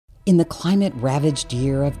In the climate-ravaged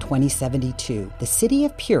year of 2072, the city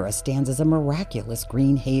of Pura stands as a miraculous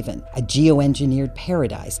green haven, a geoengineered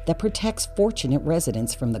paradise that protects fortunate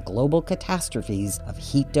residents from the global catastrophes of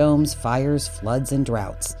heat domes, fires, floods, and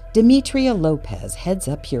droughts. Demetria Lopez heads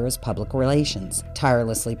up Pura's public relations,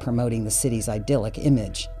 tirelessly promoting the city's idyllic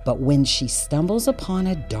image. But when she stumbles upon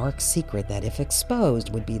a dark secret that, if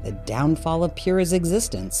exposed, would be the downfall of Pura's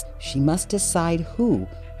existence, she must decide who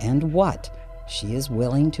and what she is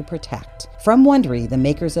willing to protect. From Wondery, the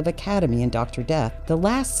makers of Academy and Dr. Death, The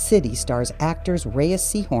Last City stars actors Reyes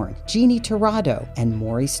Sehorn, Jeannie Torrado, and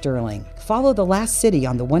Maury Sterling. Follow The Last City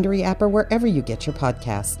on the Wondery app or wherever you get your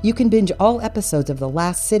podcasts. You can binge all episodes of The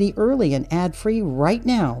Last City early and ad-free right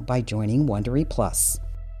now by joining Wondery Plus.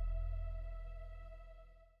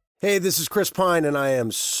 Hey, this is Chris Pine, and I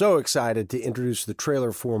am so excited to introduce the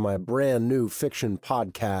trailer for my brand new fiction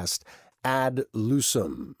podcast, Ad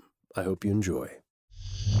Lucem. I hope you enjoy.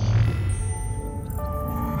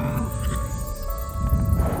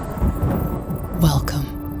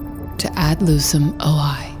 Welcome to Ad Lucem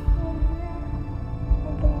OI.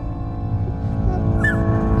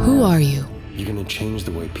 Who are you? You're going to change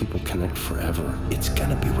the way people connect forever. It's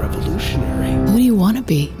going to be revolutionary. Who do you want to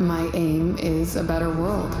be? My aim is a better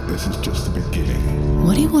world. This is just the beginning.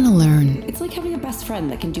 What do you want to learn? It's like having a best friend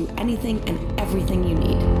that can do anything and everything you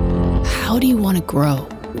need. How do you want to grow?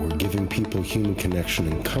 We're giving people human connection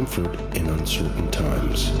and comfort in uncertain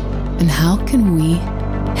times. And how can we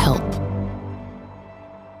help?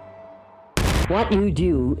 What you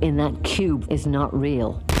do in that cube is not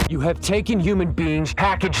real. You have taken human beings,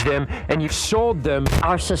 packaged them, and you've sold them.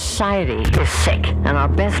 Our society is sick, and our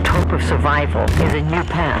best hope of survival is a new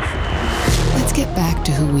path. Let's get back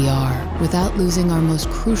to who we are without losing our most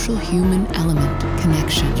crucial human element,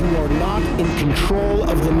 connection. You are not in control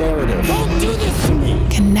of the narrative. Don't do this to me!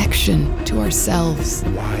 Connection to ourselves.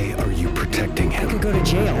 Why are you protecting him? I could go to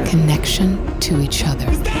jail. Connection to each other.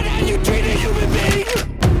 Is that how you treat a human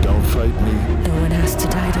being? Don't fight me. No one has to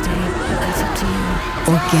die today. That's up to you.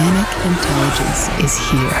 Organic intelligence is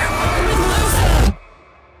here.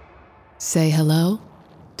 Say hello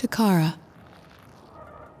to Kara.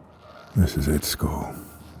 This is it, Skull.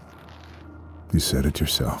 You said it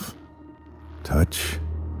yourself. Touch,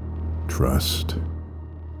 trust,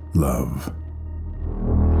 love.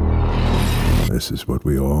 This is what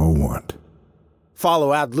we all want.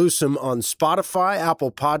 Follow Ad Lucem on Spotify,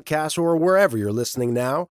 Apple Podcasts, or wherever you're listening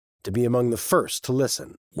now to be among the first to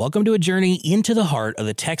listen. Welcome to a journey into the heart of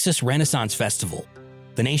the Texas Renaissance Festival,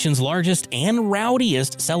 the nation's largest and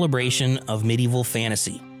rowdiest celebration of medieval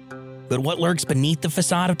fantasy. But what lurks beneath the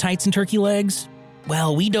facade of tights and turkey legs?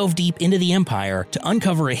 Well, we dove deep into the empire to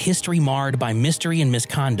uncover a history marred by mystery and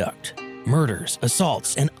misconduct, murders,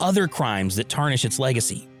 assaults, and other crimes that tarnish its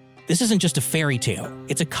legacy. This isn't just a fairy tale,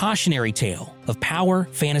 it's a cautionary tale of power,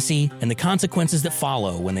 fantasy, and the consequences that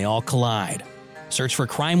follow when they all collide. Search for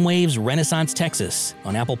Crime Waves Renaissance Texas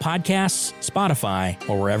on Apple Podcasts, Spotify,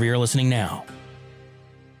 or wherever you're listening now.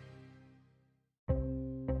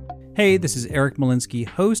 Hey, this is Eric Malinsky,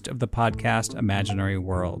 host of the podcast Imaginary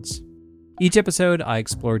Worlds. Each episode, I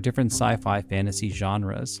explore different sci-fi fantasy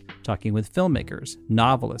genres, talking with filmmakers,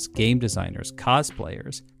 novelists, game designers,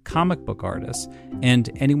 cosplayers, comic book artists, and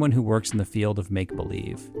anyone who works in the field of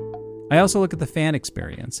make-believe. I also look at the fan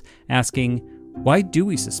experience, asking, why do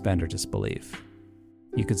we suspend our disbelief?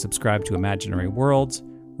 You can subscribe to Imaginary Worlds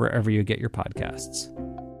wherever you get your podcasts.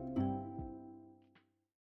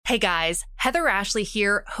 Hey guys, Heather Ashley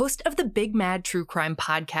here, host of the Big Mad True Crime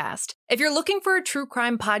Podcast. If you're looking for a true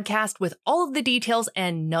crime podcast with all of the details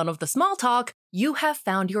and none of the small talk, you have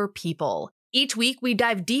found your people. Each week, we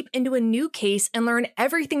dive deep into a new case and learn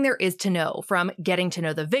everything there is to know, from getting to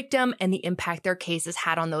know the victim and the impact their case has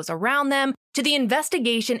had on those around them, to the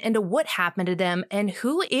investigation into what happened to them and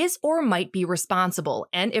who is or might be responsible.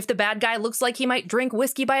 And if the bad guy looks like he might drink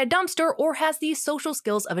whiskey by a dumpster or has the social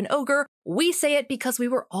skills of an ogre, we say it because we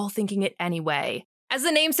were all thinking it anyway. As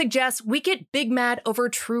the name suggests, we get big mad over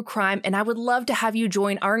true crime, and I would love to have you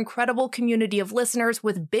join our incredible community of listeners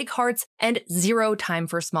with big hearts and zero time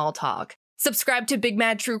for small talk. Subscribe to Big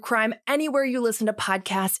Mad True Crime anywhere you listen to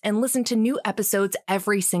podcasts and listen to new episodes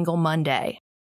every single Monday.